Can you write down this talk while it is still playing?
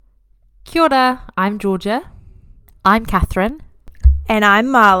Kia ora, I'm Georgia. I'm Catherine. And I'm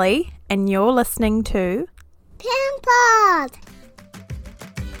Marley, and you're listening to Pampered.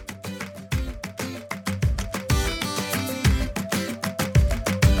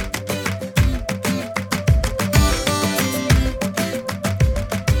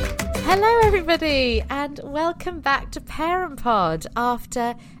 Hello everybody and welcome back to Parent Pod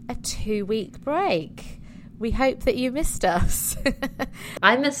after a 2-week break. We hope that you missed us.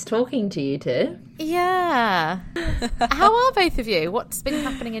 I miss talking to you too. Yeah. How are both of you? What's been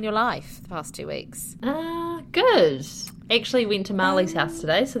happening in your life the past 2 weeks? Good. Actually went to Marley's house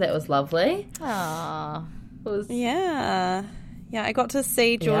today, so that was lovely. Aww. Yeah, I got to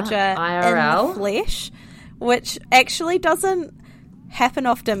see Georgia IRL. in the flesh, which actually doesn't happen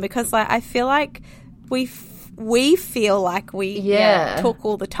often because I feel like we feel like we talk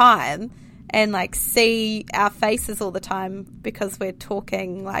all the time and like see our faces all the time because we're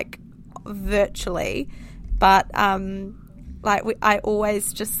talking like virtually, but I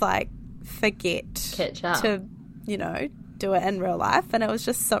always just like forget Catch up to do it in real life, and it was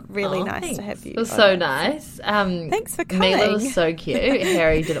just really nice thanks. to have you. It was so nice. Thanks for coming. Mila was so cute.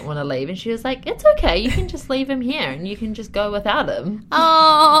 Harry didn't want to leave, and she was like, "It's okay, you can just leave him here, and you can just go without him."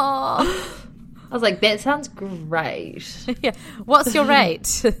 Oh, I was like, "That sounds great." Yeah. What's your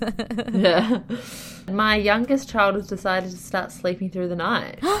rate? Yeah. My youngest child has decided to start sleeping through the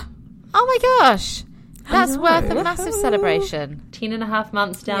night. Oh my gosh, that's worth a massive celebration. 10.5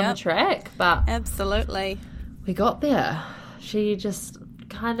 months down the track, but Absolutely. we got there. She just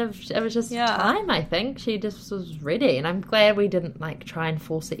it was just time, I think. She just was ready, and I'm glad we didn't like try and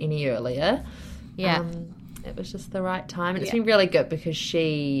force it any earlier. Yeah. It was just the right time, and it's been really good because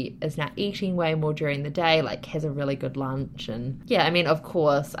she is now eating way more during the day, like has a really good lunch. And I mean, of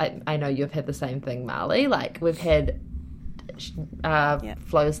course, I know you've had the same thing, Marley. Like we've had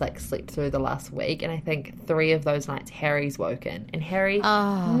Flo's like slept through the last week, and I think 3 of those nights Harry's woken, and Harry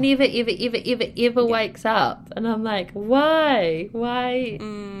never ever wakes up, and I'm like, why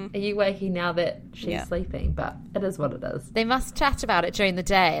are you waking now that she's sleeping? But it is what it is. They must chat about it during the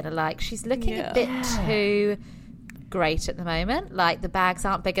day and are like, she's looking a bit too great at the moment, like the bags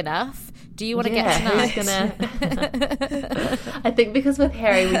aren't big enough. Do you want to get tonight? I think because with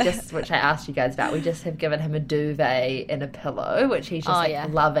Harry, which I asked you guys about, we just have given him a duvet and a pillow, which he's just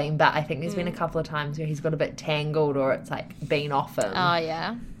loving. But I think there's been a couple of times where he's got a bit tangled or it's like been off him. Oh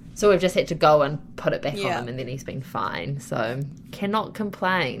yeah. So we've just had to go and put it back on him, and then he's been fine. So cannot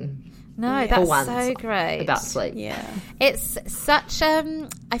complain. No, that's so great about sleep. Yeah, it's such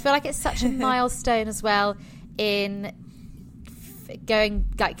I feel like it's such a milestone as well in going,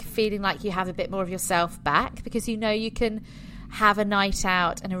 like feeling like you have a bit more of yourself back, because you can have a night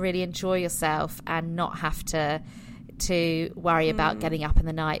out and really enjoy yourself and not have to worry about getting up in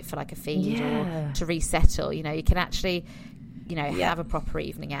the night for like a feed or to resettle. You can actually have a proper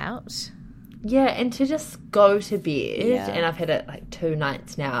evening out. Yeah, and to just go to bed, and I've had it like 2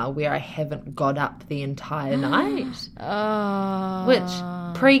 nights now where I haven't got up the entire night. Oh,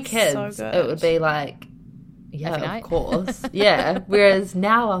 which pre-kids so it would be like, every night. Of course, Whereas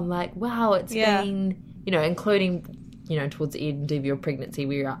now I'm like, wow, it's been, including, towards the end of your pregnancy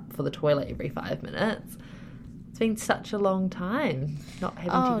where you're up for the toilet every 5 minutes. It's been such a long time not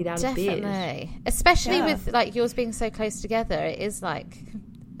having to get out of bed. Especially with like yours being so close together. It is like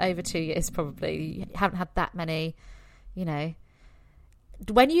over 2 years probably. You haven't had that many,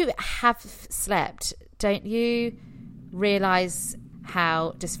 When you have slept, don't you realise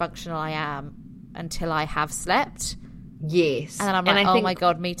how dysfunctional I am until I have slept? Yes. And then I'm like, oh my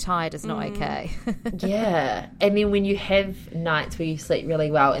God, me tired is not okay. Yeah. And then when you have nights where you sleep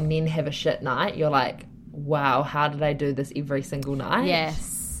really well and then have a shit night, you're like, wow, how did I do this every single night?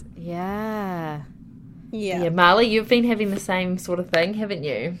 Yes. Yeah. Yeah, Marley, you've been having the same sort of thing, haven't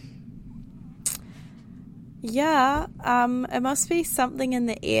you? Yeah, it must be something in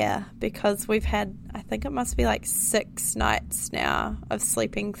the air because we've had, I think it must be like 6 nights now of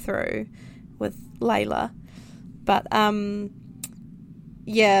sleeping through with Layla. But,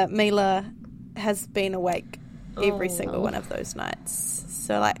 Mila has been awake every single one of those nights.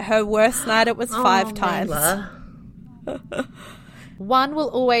 So, like, her worst night, it was 5 times. One will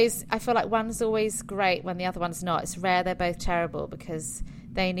always, I feel like one's always great when the other one's not. It's rare they're both terrible because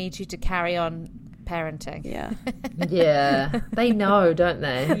they need you to carry on parenting. Yeah. Yeah. They know, don't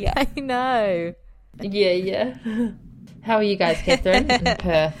they? Yeah. I know. Yeah. How are you guys, Catherine, in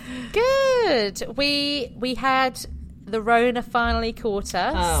Perth? Good. We had the Rona finally caught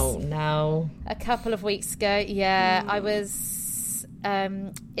us. Oh, no. A couple of weeks ago. Yeah, I was...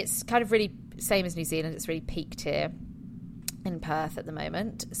 it's kind of really... Same as New Zealand. It's really peaked here. in Perth at the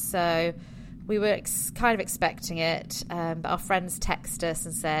moment. So we were kind of expecting it, but our friends texted us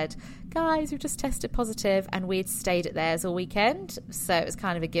and said, guys, we've just tested positive, and we'd stayed at theirs all weekend, so it was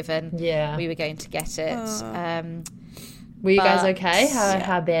kind of a given we were going to get it. Were you guys okay?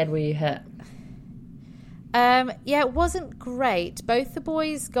 How bad were you hit? It wasn't great. Both the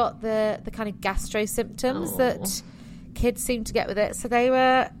boys got the kind of gastro symptoms that kids seem to get with it, so they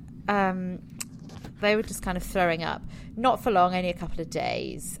were just kind of throwing up. Not for long, only a couple of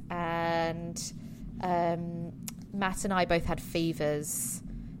days. And Matt and I both had fevers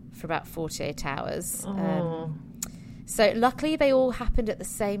for about 48 hours. So luckily they all happened at the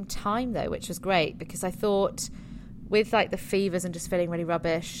same time, though, which was great, because I thought with like the fevers and just feeling really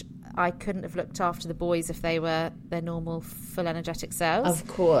rubbish, I couldn't have looked after the boys if they were their normal full energetic selves. Of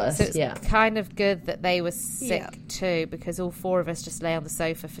course, so it's kind of good that they were sick too, because all four of us just lay on the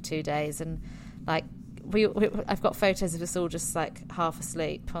sofa for 2 days, and like I've got photos of us all just like half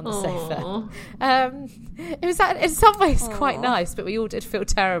asleep on the sofa. It was in some ways quite nice, but we all did feel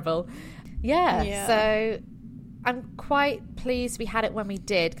terrible. So I'm quite pleased we had it when we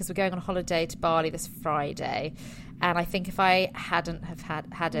did, because we're going on holiday to Bali this Friday. And I think if I hadn't have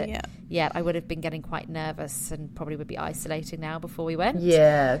had it yet, I would have been getting quite nervous and probably would be isolating now before we went.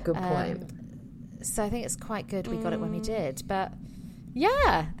 Yeah, good point. So I think it's quite good we got it when we did. But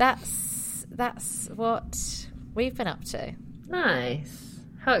yeah, that's what we've been up to. Nice.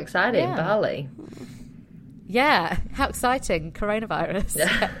 How exciting, Bali. Yeah, how exciting, coronavirus.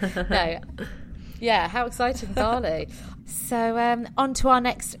 How exciting, Bali. So on to our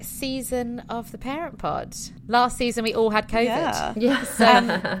next season of the Parent Pod. Last season we all had COVID.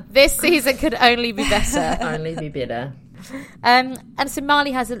 So this season could only be better. Only be better. And so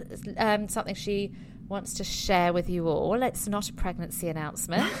Marley has something she wants to share with you all. It's not a pregnancy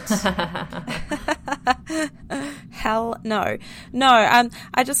announcement. Hell no.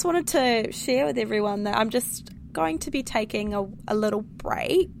 I just wanted to share with everyone that I'm just going to be taking a little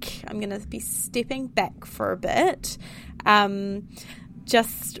break. I'm going to be stepping back for a bit.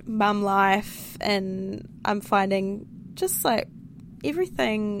 Just mum life, and I'm finding just like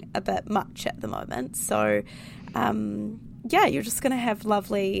everything a bit much at the moment. So you're just going to have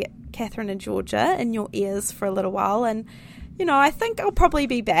lovely Catherine and Georgia in your ears for a little while, and I think I'll probably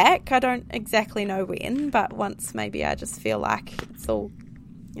be back. I don't exactly know when, but once maybe I just feel like it's all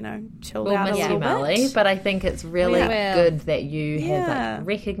chilled out a little bit. But I think it's really good that you have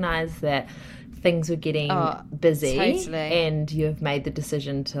recognised that things were getting busy, and you have made the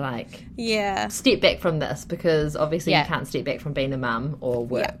decision to step back from this, because obviously you can't step back from being a mum or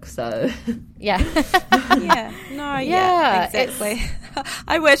work. So exactly.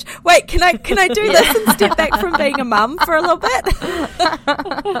 I wish. Wait, can I do this and step back from being a mum for a little bit?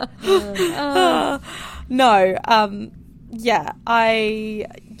 I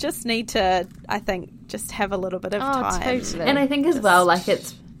just need to, I think, just have a little bit of time. Totally. And I think as well,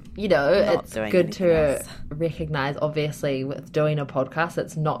 it's it's good to recognise, obviously, with doing a podcast,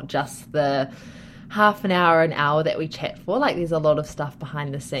 it's not just the half an hour, that we chat for. There's a lot of stuff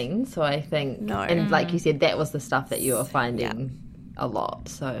behind the scenes. So I think, and like you said, that was the stuff that you were finding a lot.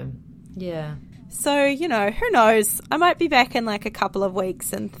 So, yeah. So, who knows? I might be back in a couple of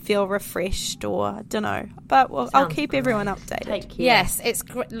weeks and feel refreshed, or I don't know. But I'll keep everyone updated. Take care. Yes, it's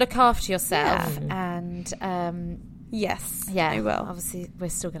look after yourself. And yes, I will. Obviously, we're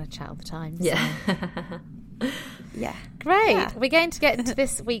still going to chat all the time. So. Yeah. Great. Yeah. We're going to get into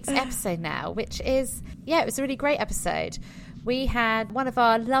this week's episode now, which is, it was a really great episode. We had one of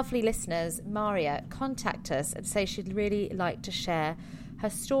our lovely listeners, Marya, contact us and say she'd really like to share her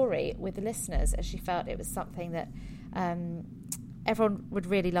story with the listeners, as she felt it was something that everyone would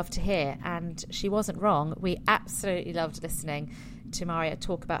really love to hear. And she wasn't wrong. We absolutely loved listening to Marya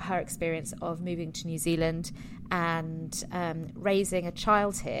talk about her experience of moving to New Zealand and raising a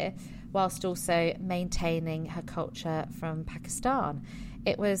child here, whilst also maintaining her culture from Pakistan.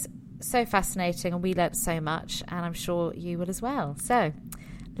 It was so fascinating, and we learnt so much, and I'm sure you will as well. So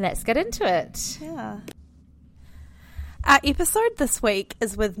let's get into it. Yeah. Our episode this week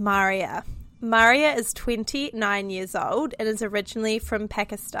is with Marya. Marya is 29 years old and is originally from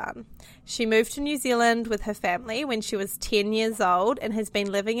Pakistan. She moved to New Zealand with her family when she was 10 years old and has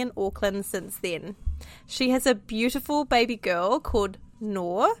been living in Auckland since then. She has a beautiful baby girl called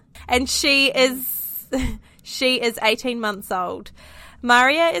Noor, and she is 18 months old.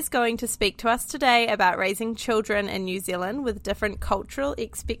 Marya is going to speak to us today about raising children in New Zealand with different cultural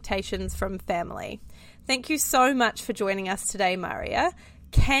expectations from family. Thank you so much for joining us today, Marya.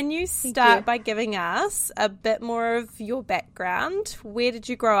 Can you start by giving us a bit more of your background? Where did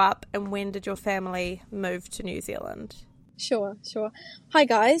you grow up, and when did your family move to New Zealand? Sure. Hi,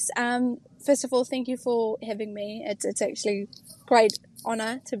 guys. First of all, thank you for having me. It's actually great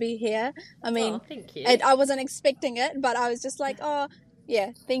honor to be here. I mean, thank you. I wasn't expecting it, but I was just like, oh,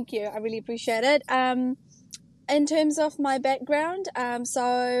 yeah, thank you. I really appreciate it. In terms of my background,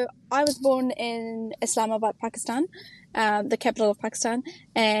 so I was born in Islamabad, Pakistan, the capital of Pakistan,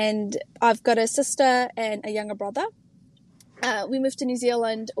 and I've got a sister and a younger brother. We moved to New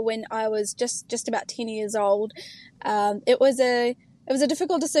Zealand when I was just about 10 years old. It was a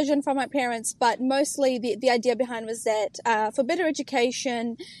difficult decision for my parents, but mostly the idea behind was that for better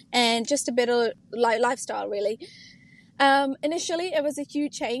education and just a better lifestyle, really. Initially, it was a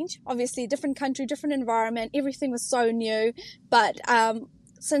huge change. Obviously, different country, different environment. Everything was so new. But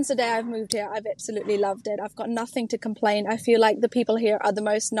since the day I've moved here, I've absolutely loved it. I've got nothing to complain. I feel like the people here are the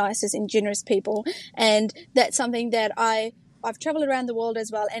most nicest and generous people. And that's something that I've traveled around the world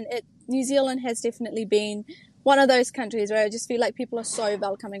as well. And New Zealand has definitely been one of those countries where I just feel like people are so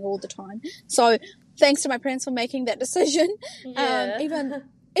welcoming all the time. So thanks to my parents for making that decision. Yeah. Even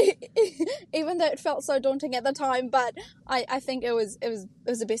though it felt so daunting at the time, but I think it was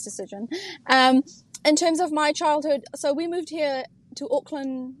the best decision. In terms of my childhood, so we moved here to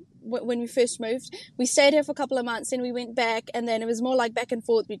Auckland when we first moved. We stayed here for a couple of months, and we went back, and then it was more like back and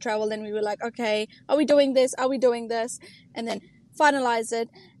forth. We traveled, and we were like, okay, are we doing this? Are we doing this? And then finalized it.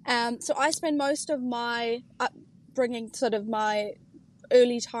 So I spent most of my upbringing, sort of my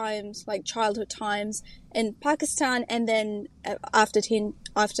early times, like childhood times, in Pakistan, and then after 10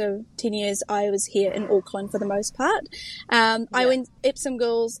 years I was here in Auckland for the most part. I went Epsom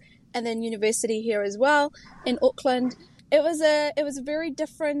Girls and then university here as well in Auckland. It was a very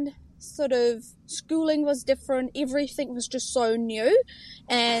different sort of schooling, was different. Everything was just so new,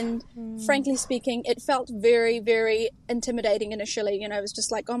 and frankly speaking, it felt very, very intimidating initially. It was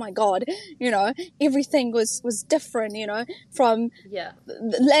just like, oh my God, everything was different, from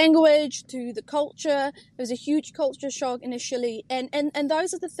the language to the culture. It was a huge culture shock initially, and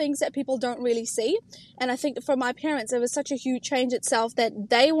those are the things that people don't really see. And I think for my parents, it was such a huge change itself that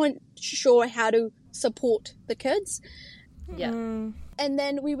they weren't sure how to support the kids. Yeah. And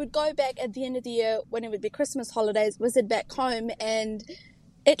then we would go back at the end of the year when it would be Christmas holidays, visit back home, and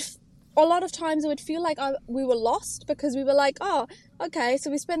a lot of times it would feel like we were lost, because we were like, oh, okay,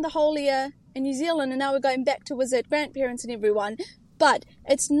 so we spent the whole year in New Zealand and now we're going back to visit grandparents and everyone. But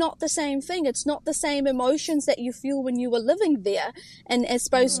it's not the same thing. It's not the same emotions that you feel when you were living there, and as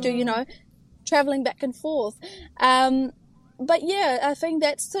opposed to, traveling back and forth. But yeah, I think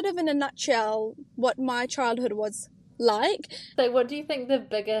that's sort of in a nutshell what my childhood was like. So what do you think the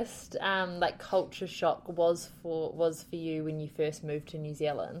biggest culture shock was for you when you first moved to New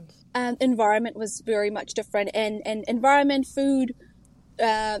Zealand? Environment was very much different, and environment, food,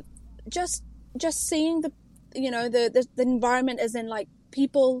 just seeing the environment as in like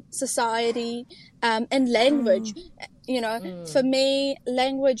people, society, and language. For me,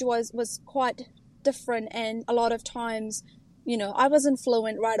 language was quite different, and a lot of times I wasn't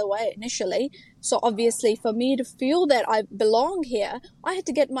fluent right away initially. So obviously for me to feel that I belong here, I had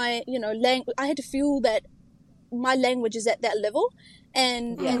to get my, I had to feel that my language is at that level.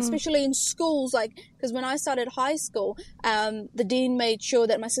 And especially in schools, because when I started high school, the dean made sure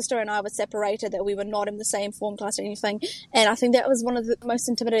that my sister and I were separated, that we were not in the same form class or anything. And I think that was one of the most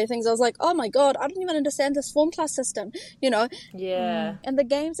intimidating things. I was like, oh my God, I don't even understand this form class system, Yeah. And the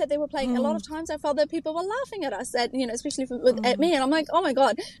games that they were playing, a lot of times I felt that people were laughing at us, especially at me. And I'm like, oh my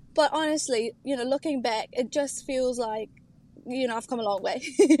God. But honestly, looking back, it just feels like, I've come a long way.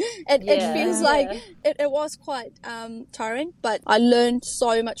 It feels like it was quite tiring, but I learned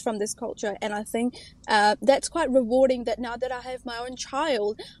so much from this culture, and I think that's quite rewarding, that now that I have my own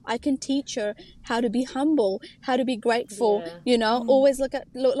child, I can teach her how to be humble, how to be grateful, always look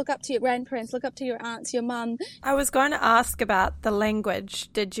up to your grandparents, look up to your aunts, your mum. I was going to ask about the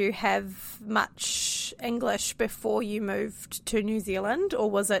language. Did you have much English before you moved to New Zealand, or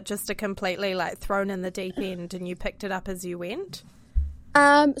was it just a completely thrown in the deep end and you picked it up as you went?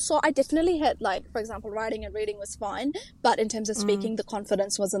 So I definitely had, for example, writing and reading was fine, but in terms of speaking, the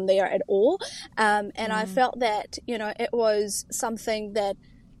confidence wasn't there at all. And I felt that, it was something that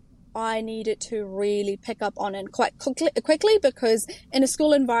I needed to really pick up on, and quite quickly, because in a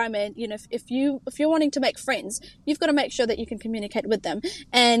school environment, if you're wanting to make friends, you've got to make sure that you can communicate with them,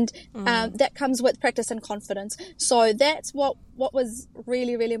 and that comes with practice and confidence. So that's what was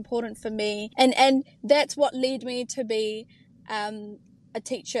really, really important for me, and that's what led me to be a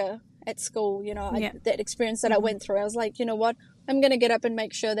teacher at school. That experience that I went through, I was like, you know what, I'm going to get up and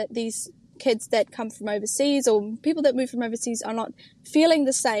make sure that these kids that come from overseas or people that move from overseas are not feeling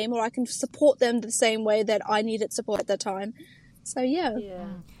the same, or I can support them the same way that I needed support at the time. So yeah.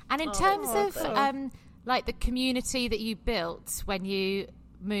 And in terms of like the community that you built when you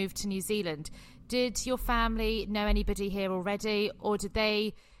moved to New Zealand, did your family know anybody here already, or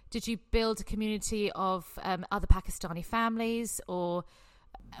did you build a community of other Pakistani families, or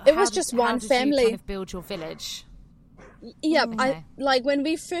it was just one family? You kind of build your village? Yeah, I like when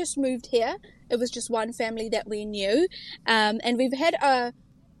we first moved here, it was just one family that we knew, and we've had a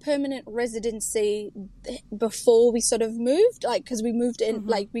permanent residency before we sort of moved, like because we moved in,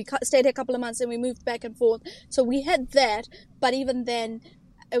 like we stayed here a couple of months and we moved back and forth, so we had that. But even then,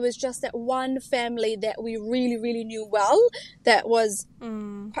 it was just that one family that we really, really knew well, that was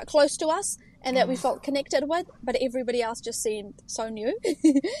quite close to us and that we felt connected with, but everybody else just seemed so new,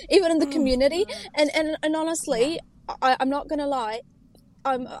 even in the community. And honestly, I'm not going to lie,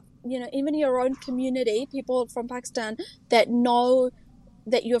 even your own community, people from Pakistan that know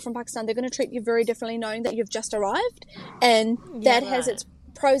that you're from Pakistan, they're going to treat you very differently knowing that you've just arrived. And that has its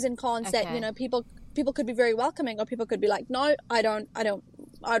pros and cons, that, people could be very welcoming, or people could be like, no, I'd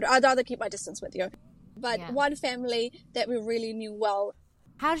rather keep my distance with you. But one family that we really knew well.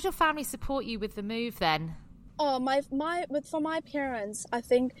 How did your family support you with the move then? Oh, for my parents, I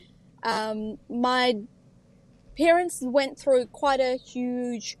think my parents went through quite a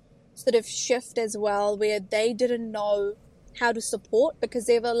huge sort of shift as well, where they didn't know how to support, because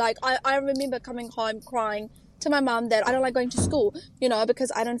they were like, I remember coming home crying to my mum that I don't like going to school,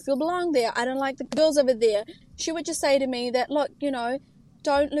 because I don't feel belong there. I don't like the girls over there. She would just say to me that, look,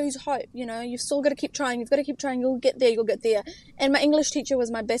 don't lose hope. You've still got to keep trying. You've got to keep trying. You'll get there. And my English teacher was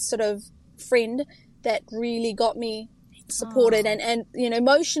my best sort of friend that really got me supported and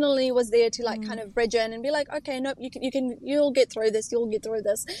emotionally was there to like kind of bridge in and be like, okay, nope, you'll get through this.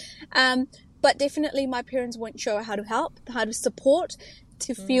 But definitely my parents weren't sure how to help, how to support,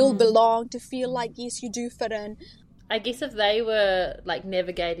 to feel belong, to feel like, yes, you do fit in. I guess if they were like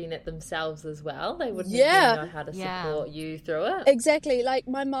navigating it themselves as well, they wouldn't really know how to support you through it. Exactly. Like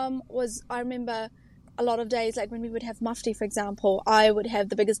my mum I remember a lot of days, like when we would have mufti, for example, I would have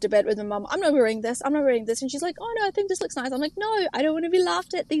the biggest debate with my mum. I'm not wearing this. And she's like, oh no, I think this looks nice. I'm like, no, I don't want to be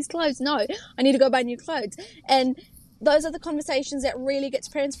laughed at these clothes. No, I need to go buy new clothes. And those are the conversations that really gets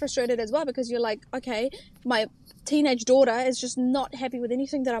parents frustrated as well, because you're like, okay, my teenage daughter is just not happy with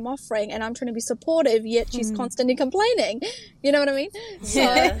anything that I'm offering, and I'm trying to be supportive, yet she's constantly complaining. You know what I mean? So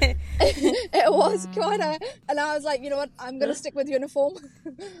it was and I was like, you know what, I'm going to stick with uniform.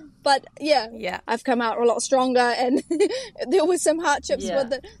 But I've come out a lot stronger, and there were some hardships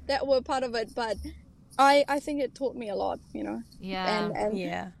with it that were part of it, but I think it taught me a lot,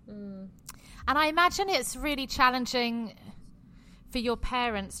 And I imagine it's really challenging for your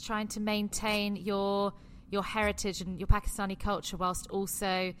parents trying to maintain your heritage and your Pakistani culture whilst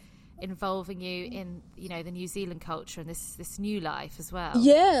also involving you in, the New Zealand culture and this new life as well.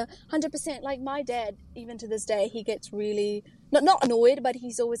 Yeah, 100%. Like my dad, even to this day, he gets really not annoyed, but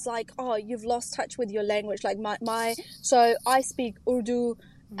he's always like, oh, you've lost touch with your language. Like so I speak Urdu.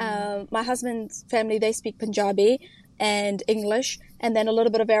 My husband's family, they speak Punjabi and English, and then a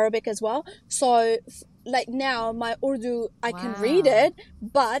little bit of Arabic as well. So like now my Urdu, I can read it,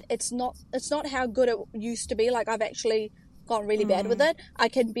 but it's not how good it used to be. Like I've actually gotten really bad with it. I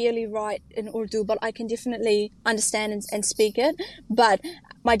can barely write in Urdu, but I can definitely understand and speak it. But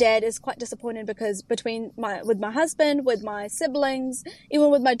my dad is quite disappointed because with my husband, with my siblings, even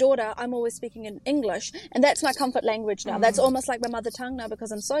with my daughter, I'm always speaking in English, and that's my comfort language now. That's almost like my mother tongue now,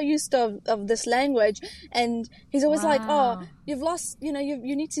 because I'm so used to of this language. And he's always like, oh, you've lost, you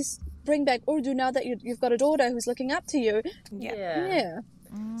need to bring back Urdu now that you've got a daughter who's looking up to you. Yeah.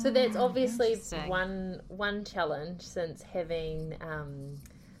 So that's obviously one challenge since having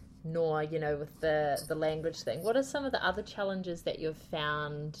Noor, with the language thing. What are some of the other challenges that you've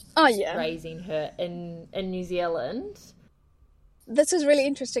found raising her in New Zealand? This is really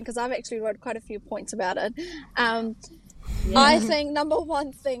interesting because I've actually wrote quite a few points about it. I think number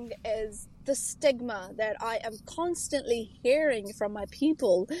one thing is the stigma that I am constantly hearing from my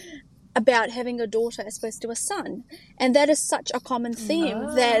people about having a daughter as opposed to a son. And that is such a common theme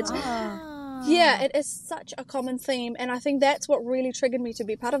it is such a common theme. And I think that's what really triggered me to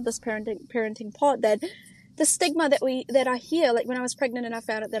be part of this parenting pod, that the stigma that I hear, like when I was pregnant and I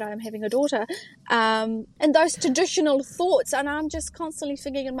found out that I'm having a daughter, and those traditional thoughts, and I'm just constantly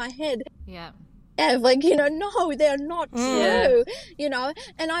thinking in my head, like, no, they're not true, and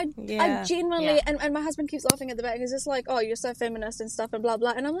I genuinely, and my husband keeps laughing at the back. He's just like, oh, you're so feminist and stuff and blah,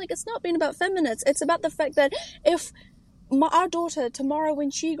 blah. And I'm like, it's not been about feminists. It's about the fact that if our daughter tomorrow,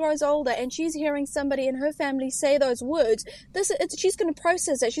 when she grows older and she's hearing somebody in her family say those words, she's going to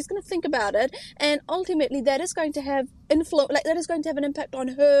process it. She's going to think about it, and ultimately that is going to have influence. Like, that is going to have an impact on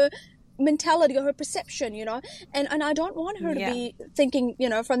her mentality or her perception, you know. And I don't want her to be thinking, you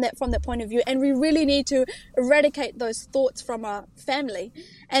know, from that point of view. And we really need to eradicate those thoughts from our family.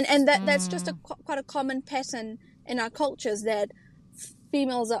 And that's just quite a common pattern in our cultures, that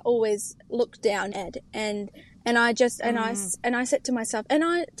females are always looked down at. And I said to myself,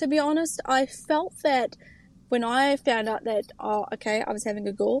 to be honest, I felt that when I found out that, I was having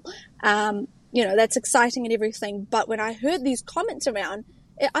a girl, you know, that's exciting and everything. But when I heard these comments around,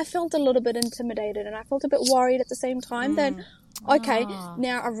 I felt a little bit intimidated, and I felt a bit worried at the same time that,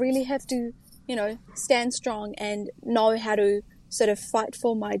 now I really have to, you know, stand strong and know how to sort of fight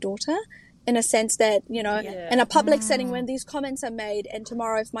for my daughter, in a sense that, you know, in a public setting when these comments are made, and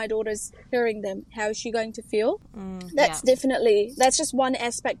tomorrow if my daughter's hearing them, how is she going to feel? That's just one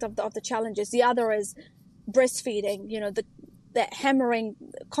aspect of the challenges. The other is breastfeeding, you know,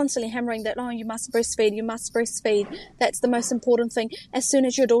 constantly hammering that, you must breastfeed. That's the most important thing. As soon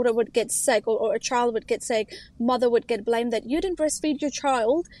as your daughter would get sick, or a child would get sick, mother would get blamed that you didn't breastfeed your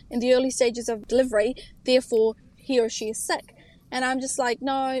child in the early stages of delivery, therefore he or she is sick. And I'm just like,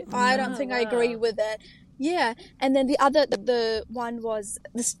 no, I don't think I agree with that. Yeah. And then the one was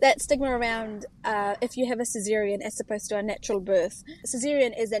that stigma around if you have a cesarean as opposed to a natural birth.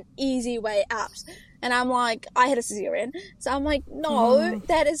 Cesarean is an easy way out. And I'm like, I had a cesarean. So I'm like, no,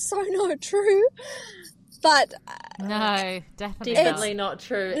 that is so not true. But no, definitely not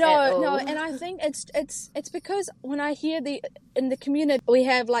true. No, and I think it's because when I hear in the community we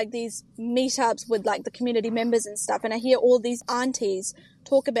have like these meetups with like the community members and stuff, and I hear all these aunties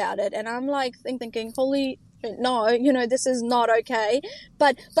talk about it, and I'm like thinking, holy no, you know, this is not okay.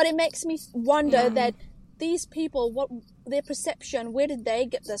 But it makes me wonder that these people, what their perception, where did they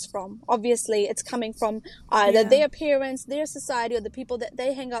get this from? Obviously, it's coming from either their parents, their society, or the people that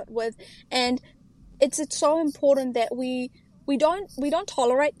they hang out with, and it's so important that we don't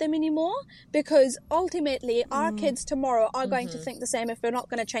tolerate them anymore, because ultimately our kids tomorrow are going to think the same if we're not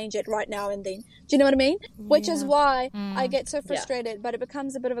going to change it right now and then. Do you know what I mean? Which is why I get so frustrated, but it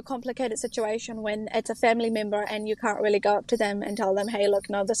becomes a bit of a complicated situation when it's a family member and you can't really go up to them and tell them, hey, look,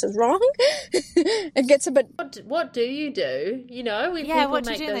 no, this is wrong. It gets a bit... What do you do? You know, when people what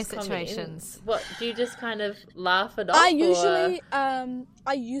do make you do in those those situations? What do you just kind of laugh it off?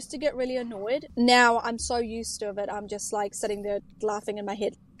 I used to get really annoyed. Now I'm so used to it. I'm just like sitting there laughing in my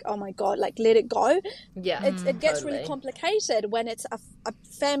head. Oh my God, like let it go. Yeah. It gets really complicated when it's a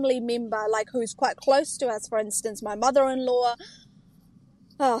family member, like who's quite close to us. For instance, my mother-in-law,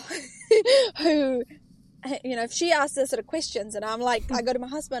 who, you know, if she asks us sort of questions, and I'm like, I go to my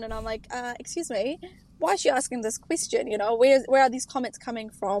husband and I'm like, excuse me, why is she asking this question? You know, where are these comments coming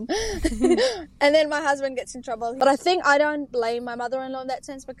from? And then my husband gets in trouble. But I think I don't blame my mother-in-law in that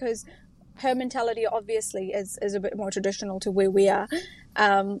sense, because her mentality obviously is a bit more traditional to where we are.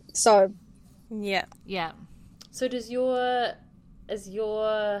 So is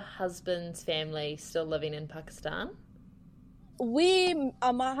your husband's family still living in Pakistan?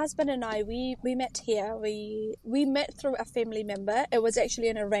 My husband and I, we met here. We met through a family member. It was actually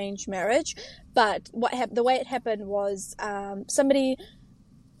an arranged marriage, but the way it happened was somebody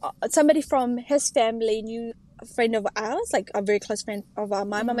from his family knew a friend of ours, like a very close friend of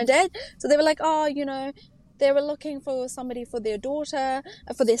my mum and dad. So they were like, you know, they were looking for somebody for their daughter,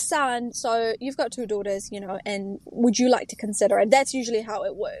 for their son. So you've got 2 daughters, you know, and would you like to consider it? That's usually how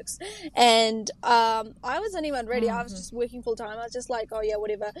it works. And I wasn't even ready. I was just working full time. I was just like, oh yeah,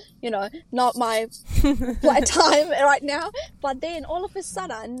 whatever, you know, not my flight time right now. But then all of a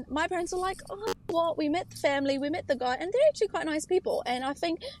sudden, my parents were like, oh, well, we met the family, we met the guy, and they're actually quite nice people, and I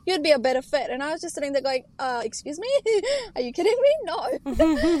think you'd be a better fit. And I was just sitting there going, excuse me? Are you kidding me? No.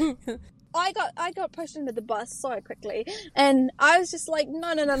 I got pushed into the bus so quickly, and I was just like, no,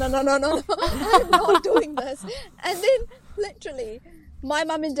 I'm not doing this. And then literally my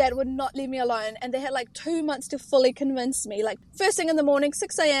mum and dad would not leave me alone, and they had like 2 months to fully convince me. Like first thing in the morning,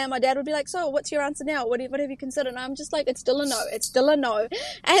 6 a.m, my dad would be like, so what's your answer now? What have you considered? And I'm just like, it's still a no.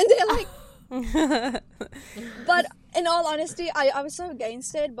 And they're like, but in all honesty, I was so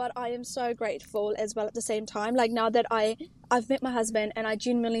against it, but I am so grateful as well at the same time. Like now that I've met my husband, and I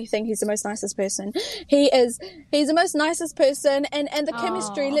genuinely think he's the most nicest person. He's the most nicest person, and the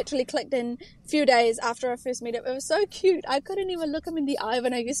chemistry literally clicked in a few days after our first meetup. It was so cute. I couldn't even look him in the eye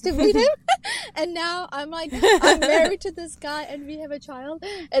when I used to meet him. And now I'm like, I'm married to this guy and we have a child.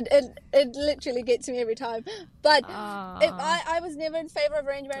 It literally gets me every time. But I was never in favor of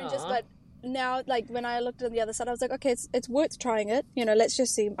arranged marriages, but now, like, when I looked on the other side, I was like, okay, it's worth trying it. You know, let's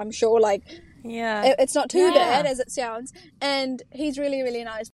just see. I'm sure, like, it's not too bad as it sounds. And he's really, really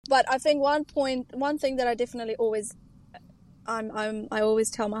nice. But I think one thing that I definitely always, I always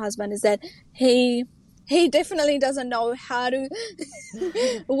tell my husband is that he definitely doesn't know how to,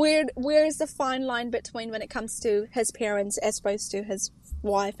 where is the fine line between when it comes to his parents as opposed to his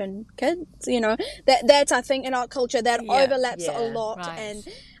wife and kids, you know, that's, I think, in our culture that overlaps a lot. Right. And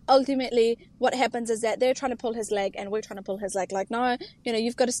ultimately what happens is that they're trying to pull his leg and we're trying to pull his leg. Like, no, you know,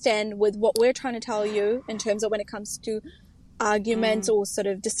 you've got to stand with what we're trying to tell you in terms of when it comes to arguments or sort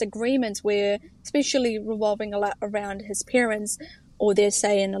of disagreements, where especially revolving a lot around his parents or their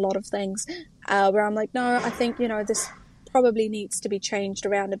say in a lot of things, where I'm like, no, I think, you know, this probably needs to be changed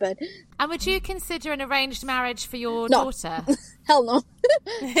around a bit. And would you consider an arranged marriage for your daughter? Hell no.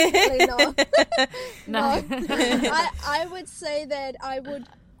 Really not. No. I would say that I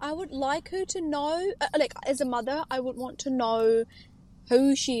would like her to know, like, as a mother, I would want to know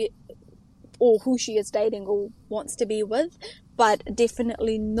who she is dating or wants to be with, but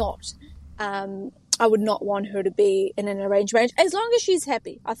definitely not. I would not want her to be in an arranged marriage, as long as she's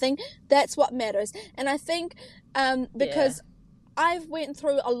happy. I think that's what matters. And I think because I've went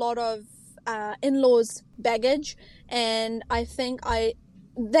through a lot of in-laws baggage, and I think I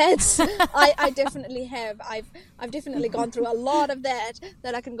definitely have. I've definitely gone through a lot of that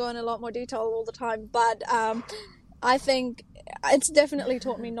I can go in a lot more detail all the time. But I think it's definitely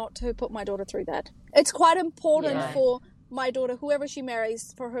taught me not to put my daughter through that. It's quite important for my daughter, whoever she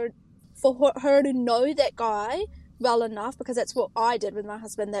marries, for her to know that guy well enough, because that's what I did with my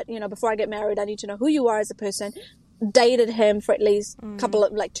husband, that, you know, before I get married, I need to know who you are as a person. Dated him for at least a couple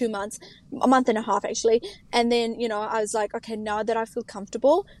of, like, 2 months, a month and a half actually, and then, you know, I was like, okay, now that I feel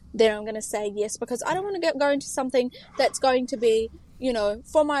comfortable, then I'm going to say yes, because I don't want to go into something that's going to be, you know,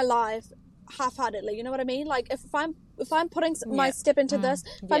 for my life half-heartedly, you know what I mean? Like, if I'm putting my step into this,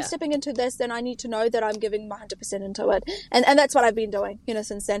 if I'm stepping into this, then I need to know that I'm giving my 100% into it, and that's what I've been doing, you know,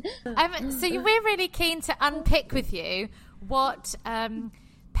 since then. So we're really keen to unpick with you what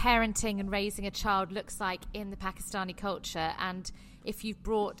parenting and raising a child looks like in the Pakistani culture, and if you've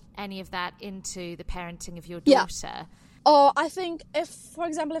brought any of that into the parenting of your daughter. Oh, I think for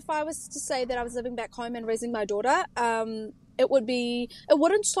example, if I was to say that I was living back home and raising my daughter, it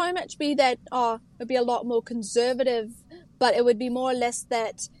wouldn't so much be that, it'd be a lot more conservative, but it would be more or less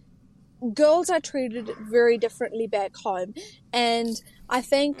that girls are treated very differently back home. And I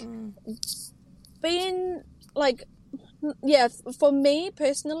think being like, for me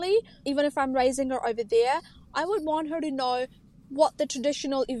personally, even if I'm raising her over there, I would want her to know what the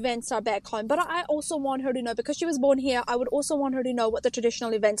traditional events are back home. But I also want her to know, because she was born here, I would also want her to know what the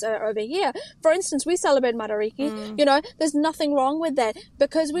traditional events are over here. For instance, we celebrate Matariki. You know, there's nothing wrong with that,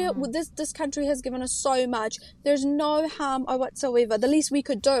 because this country has given us so much. There's no harm or whatsoever. The least we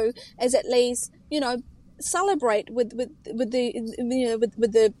could do is at least, you know, celebrate with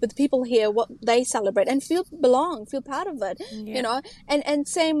the people here what they celebrate, and feel part of it. You know, and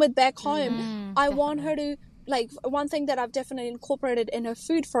same with back home. I want her to, like, one thing that I've definitely incorporated in her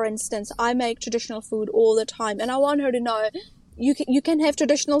food, for instance, I make traditional food all the time, and I want her to know you can have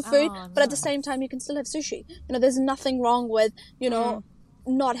traditional food, but at the same time you can still have sushi. You know, there's nothing wrong with, you know,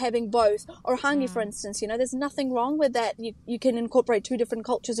 not having both. Or hangi, for instance, you know, there's nothing wrong with that. You can incorporate two different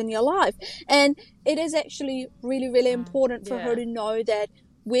cultures in your life, and it is actually really, really important for her to know that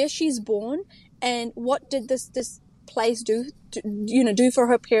where she's born and what did this place do for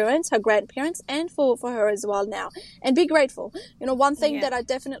her parents, her grandparents, and for her as well now, and be grateful. You know, one thing that I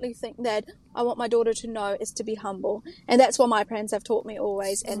definitely think that I want my daughter to know is to be humble, and that's what my parents have taught me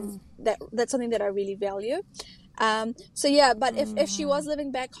always, and that's something that I really value. But if she was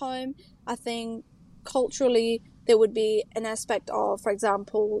living back home, I think culturally there would be an aspect of, for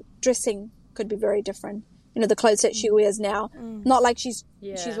example, dressing could be very different. You know, the clothes that she wears now, not like she's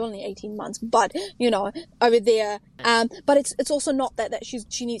only 18 months, but, you know, over there. But it's also not that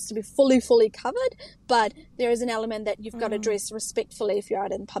she needs to be fully covered, but there is an element that you've got to dress respectfully if you're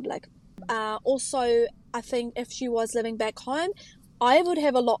out in public. Also, I think if she was living back home, I would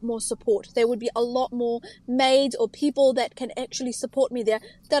have a lot more support. There would be a lot more maids or people that can actually support me there,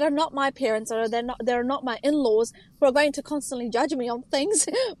 that are not my parents, or they're not my in-laws, who are going to constantly judge me on things,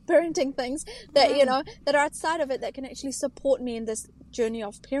 parenting things, that, you know, that are outside of it, that can actually support me in this journey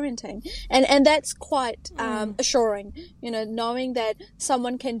of parenting. And that's quite assuring, you know, knowing that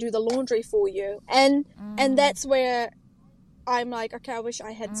someone can do the laundry for you. And that's where I'm like, okay, I wish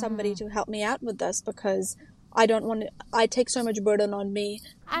I had somebody to help me out with this, because I take so much burden on me.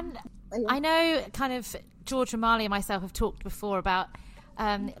 And I know kind of George and Marley and myself have talked before about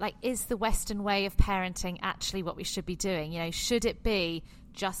like, is the Western way of parenting actually what we should be doing? You know, should it be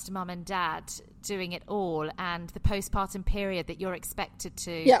just mum and dad doing it all, and the postpartum period that you're expected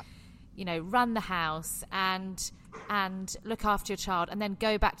to, you know, run the house and look after your child and then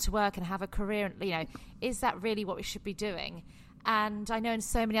go back to work and have a career? You know, is that really what we should be doing? And I know in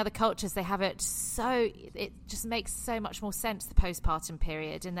so many other cultures they have it, so it just makes so much more sense, the postpartum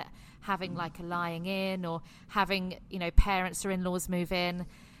period, and that having like a lying in, or having, you know, parents or in-laws move in.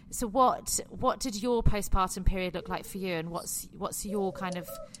 So what did your postpartum period look like for you, and what's your kind of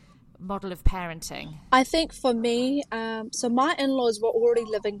model of parenting? I think for me, so my in-laws were already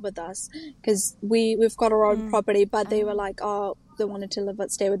living with us because we've got our own property, but they were like, oh, they wanted to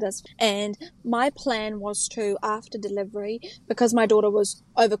stay with us. And my plan was to, after delivery, because my daughter was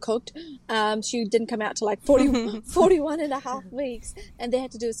overcooked, she didn't come out to like 41 and a half weeks, and they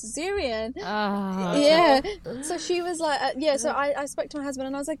had to do a cesarean. So she was like, so I spoke to my husband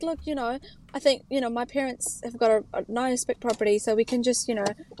and I was like, look, you know, I think, you know, my parents have got a nice big property, so we can just, you know,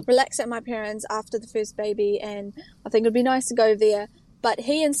 relax at my parents after the first baby, and I think it'd be nice to go there. But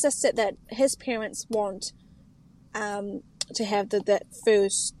he insisted that his parents want to have that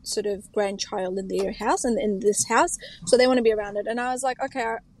first sort of grandchild in their house and in this house, so they want to be around it. And I was like,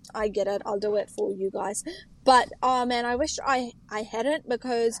 okay, I get it, I'll do it for you guys. But oh man, I wish I hadn't,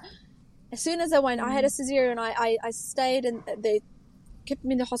 because as soon as I went, I had a cesarean. I stayed, and they kept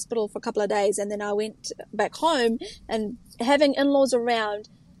me in the hospital for a couple of days, and then I went back home. And having in-laws around,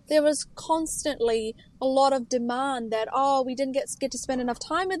 there was constantly a lot of demand that, oh, we didn't get to spend enough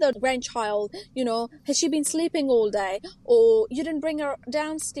time with the grandchild, you know, has she been sleeping all day, or you didn't bring her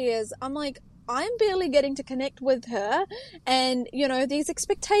downstairs. I'm like, I'm barely getting to connect with her, and, you know, these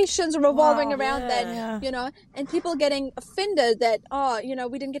expectations are revolving around that, you know, and people getting offended that, oh, you know,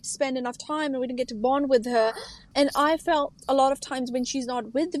 we didn't get to spend enough time and we didn't get to bond with her. And I felt a lot of times when she's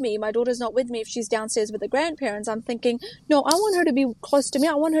not with me, my daughter's not with me, if she's downstairs with the grandparents, I'm thinking, no, I want her to be close to me,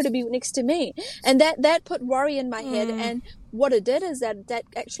 I want her to be next to me. And that put worry in my head. And what it did is that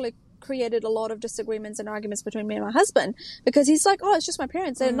actually created a lot of disagreements and arguments between me and my husband, because he's like, oh, it's just my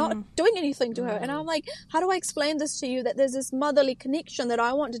parents, they're not doing anything to her. And I'm like, how do I explain this to you, that there's this motherly connection that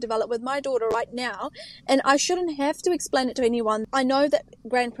I want to develop with my daughter right now, and I shouldn't have to explain it to anyone. I know that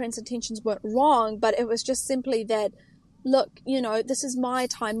grandparents' intentions weren't wrong, but it was just simply that, look, you know, this is my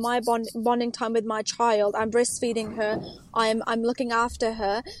time, my bonding time with my child. I'm breastfeeding her, I'm looking after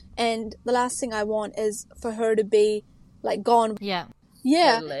her, and the last thing I want is for her to be like gone.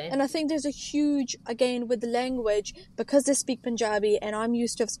 Totally. And I think there's a huge, again, with the language, because they speak Punjabi and I'm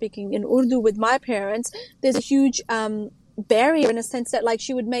used to speaking in Urdu with my parents, there's a huge barrier, in a sense that, like,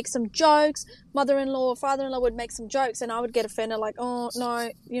 she would make some jokes, mother-in-law or father-in-law would make some jokes, and I would get offended, like, oh, no,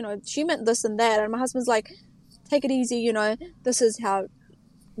 you know, she meant this and that. And my husband's like, take it easy, you know, this is how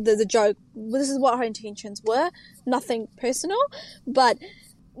the joke, this is what her intentions were, nothing personal. But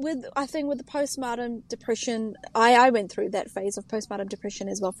I think with the postpartum depression, I went through that phase of postpartum depression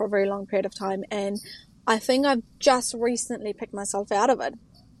as well for a very long period of time, and I think I've just recently picked myself out of it.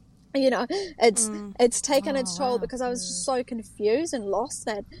 You know, it's taken its toll, because I was just so confused and lost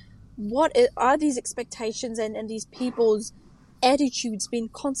that what are these expectations and these people's attitudes being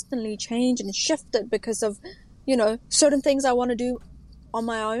constantly changed and shifted because of, you know, certain things I want to do on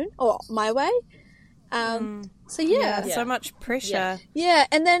my own or my way. So so much pressure.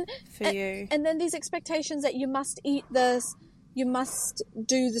 And then for you, and then these expectations that you must eat this, you must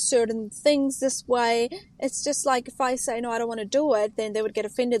do the certain things this way. It's just like, if I say no, I don't want to do it, then they would get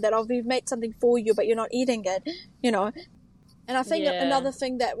offended that, oh, we've made something for you but you're not eating it, you know. And I think another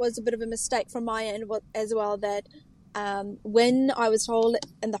thing that was a bit of a mistake from my end as well, that when I was told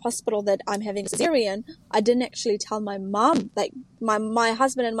in the hospital that I'm having a cesarean, I didn't actually tell my mum. Like, my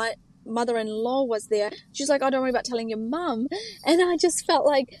husband and my mother-in-law was there. She's like, oh, don't worry about telling your mum. And I just felt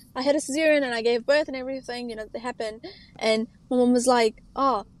like I had a cesarean and I gave birth and everything, you know, that happened. And my mum was like,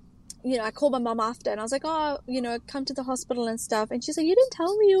 oh, you know, I called my mum after and I was like, oh, you know, come to the hospital and stuff. And she's like, you didn't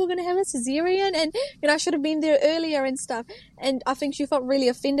tell me you were going to have a cesarean, and, you know, I should have been there earlier and stuff. And I think she felt really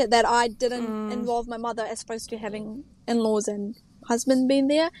offended that I didn't involve my mother, as opposed to having in-laws and husband being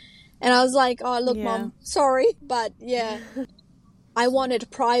there. And I was like, oh, look, Mum, sorry. But I wanted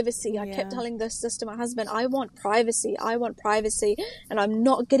privacy. I kept telling this to my husband, I want privacy, and I'm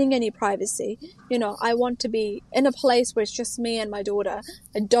not getting any privacy. You know, I want to be in a place where it's just me and my daughter.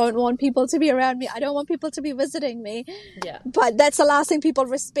 I don't want people to be around me. I don't want people to be visiting me. But that's the last thing. People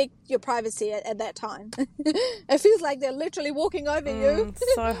respect your privacy at that time. It feels like they're literally walking over you.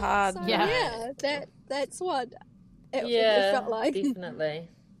 So hard. That's what it felt like. Definitely.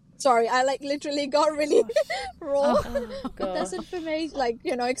 Sorry, I like literally got really raw with this information, like,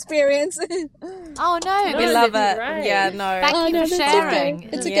 experience. Oh no, we love it. Right. Yeah, no. Thank you for sharing.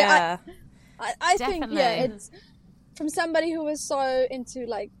 It's okay. Yeah. I think, it's from somebody who was so into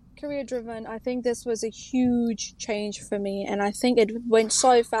like career driven. I think this was a huge change for me, and I think it went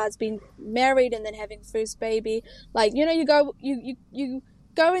so fast. Being married and then having first baby, like you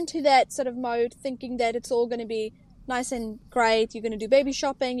go into that sort of mode thinking that it's all going to be nice and great. You're going to do baby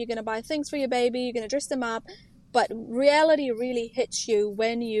shopping. You're going to buy things for your baby. You're going to dress them up. But reality really hits you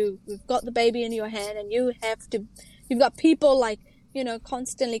when you've got the baby in your hand and you've got people like,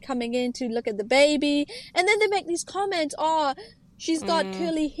 constantly coming in to look at the baby. And then they make these comments, oh, she's got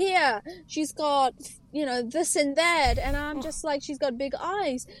curly hair. She's got, this and that. And I'm just like, she's got big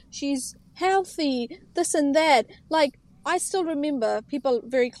eyes. She's healthy, this and that. Like, I still remember people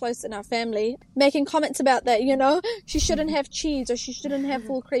very close in our family making comments about that, she shouldn't have cheese or she shouldn't have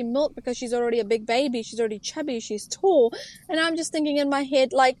full cream milk because she's already a big baby. She's already chubby. She's tall. And I'm just thinking in my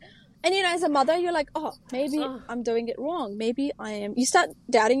head, like, and as a mother, you're like, oh, maybe I'm doing it wrong. Maybe I am. You start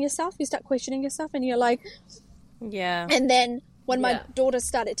doubting yourself. You start questioning yourself and you're like, yeah. And then when my daughter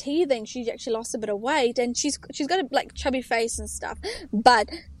started teething, she actually lost a bit of weight and she's got a like chubby face and stuff. But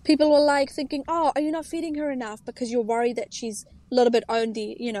people were like thinking, oh, are you not feeding her enough because you're worried that she's a little bit on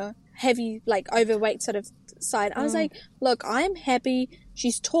the, heavy, like overweight sort of side. I was like, look, I am happy.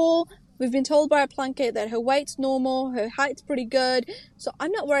 She's tall. We've been told by a plunket that her weight's normal, her height's pretty good. So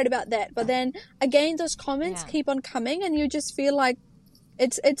I'm not worried about that. But then again, those comments keep on coming and you just feel like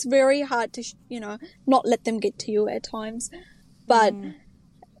it's very hard to, not let them get to you at times. But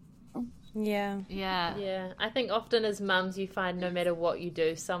yeah. I think often as mums, you find no matter what you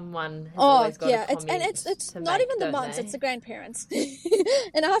do, someone has always got a comment. It's not even the mums; it's the grandparents.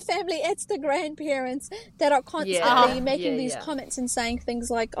 In our family, it's the grandparents that are constantly making these comments and saying things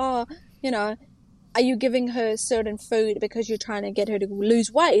like, "Oh, are you giving her certain food because you're trying to get her to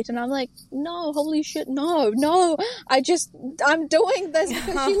lose weight?" And I'm like, "No, holy shit, no! I'm doing this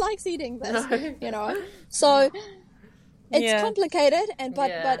because she likes eating this, So." It's complicated,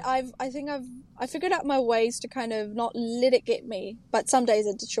 but I figured out my ways to kind of not let it get me. But some days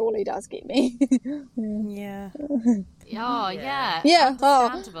it surely does get me. Yeah. Oh, yeah. Yeah.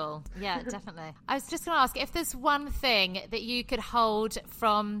 Understandable. Yeah, definitely. I was just going to ask if there's one thing that you could hold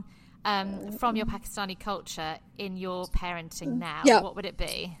from your Pakistani culture in your parenting now, what would it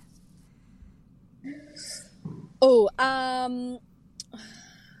be? Oh,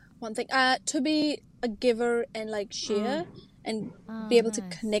 one thing. To be a giver and like share and be able to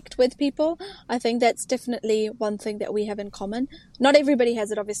connect with people. I think that's definitely one thing that we have in common. Not everybody has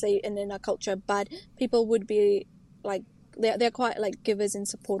it obviously in our culture, but people would be like they're quite like givers and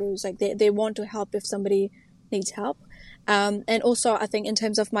supporters. Like they want to help if somebody needs help. And also I think in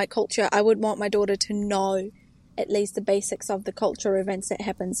terms of my culture, I would want my daughter to know at least the basics of the cultural events that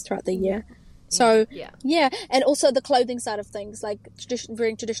happens throughout the year. So, and also the clothing side of things, like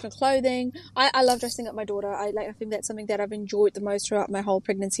wearing traditional clothing. I love dressing up my daughter. I think that's something that I've enjoyed the most throughout my whole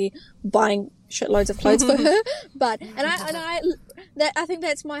pregnancy, buying shitloads of clothes for her. But, I think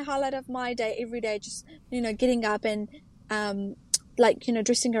that's my highlight of my day every day, just, getting up and,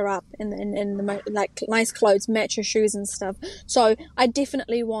 dressing her up in the like nice clothes, match her shoes and stuff. So I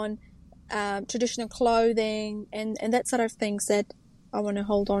definitely want, traditional clothing and that sort of things that I want to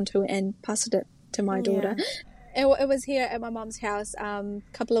hold on to and pass it to my daughter. It was here at my mum's house a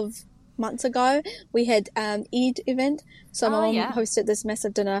couple of months ago. We had Eid event, so my mum hosted this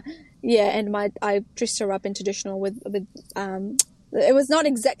massive dinner. Yeah, and I dressed her up in traditional with it was not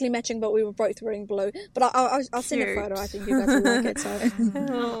exactly matching, but we were both wearing blue. But I'll send a photo. I think you guys will like it. So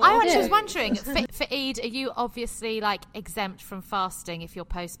I was wondering for Eid, are you obviously like exempt from fasting if you're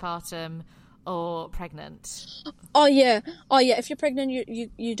postpartum or pregnant? Oh yeah. If you're pregnant,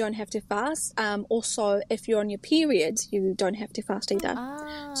 you don't have to fast. Also, if you're on your periods, you don't have to fast either.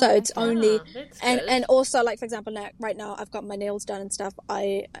 So it's only and also like for example, right now I've got my nails done and stuff.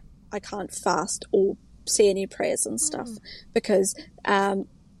 I can't fast or say any prayers and stuff because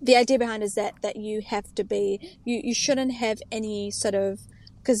the idea behind is that you have to be you shouldn't have any sort of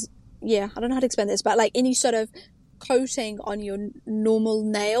because I don't know how to explain this, but like any sort of coating on your normal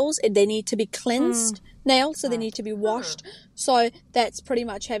nails, they need to be cleansed nails, so they need to be washed. So that's pretty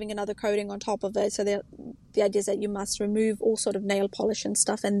much having another coating on top of it. So the idea is that you must remove all sort of nail polish and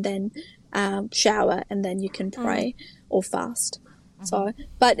stuff and then shower and then you can pray or fast. So,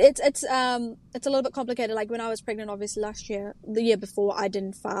 but it's a little bit complicated. Like when I was pregnant, obviously the year before, I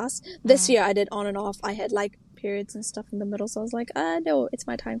didn't fast. This year I did on and off. I had like periods and stuff in the middle, so I was like, no, it's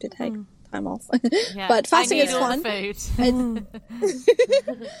my time to take time off. Yeah, but fasting is all fun. The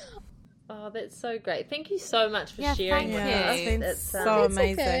food. Oh, that's so great. Thank you so much for Yeah, sharing thank with you. us. That's so That's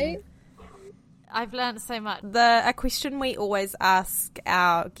amazing. okay. I've learned so much. A question we always ask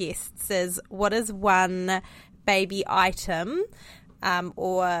our guests is, what is one baby item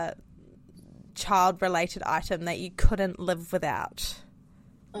or child-related item that you couldn't live without?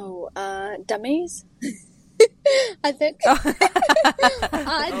 Oh, dummies. I think.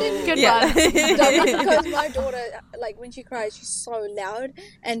 I think Good Yeah. one. because my daughter, like when she cries, she's so loud,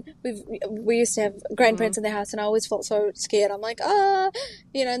 and we used to have grandparents in the house, and I always felt so scared. I'm like,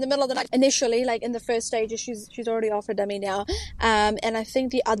 in the middle of the night. Initially, like in the first stages, she's already off her dummy now, and I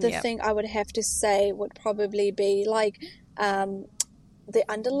think the other thing I would have to say would probably be like, the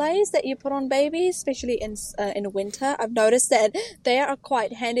underlays that you put on babies, especially in winter. I've noticed that they are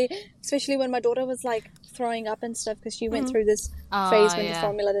quite handy, especially when my daughter was like throwing up and stuff, because she went through this phase when the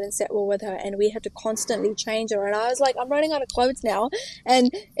formula didn't set well with her, and we had to constantly change her. And I was like, I'm running out of clothes now,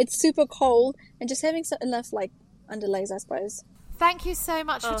 and it's super cold, and just having enough like underlays, I suppose. Thank you so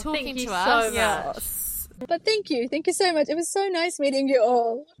much for talking to us. So much. Yes. But thank you so much. It was so nice meeting you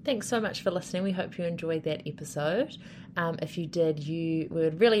all. Thanks so much for listening. We hope you enjoyed that episode. If you did, we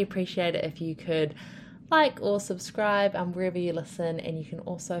would really appreciate it if you could like or subscribe wherever you listen, and you can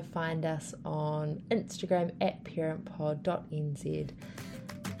also find us on Instagram at parentpod.nz.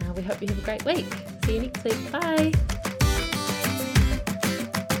 We hope you have a great week. See you next week. Bye.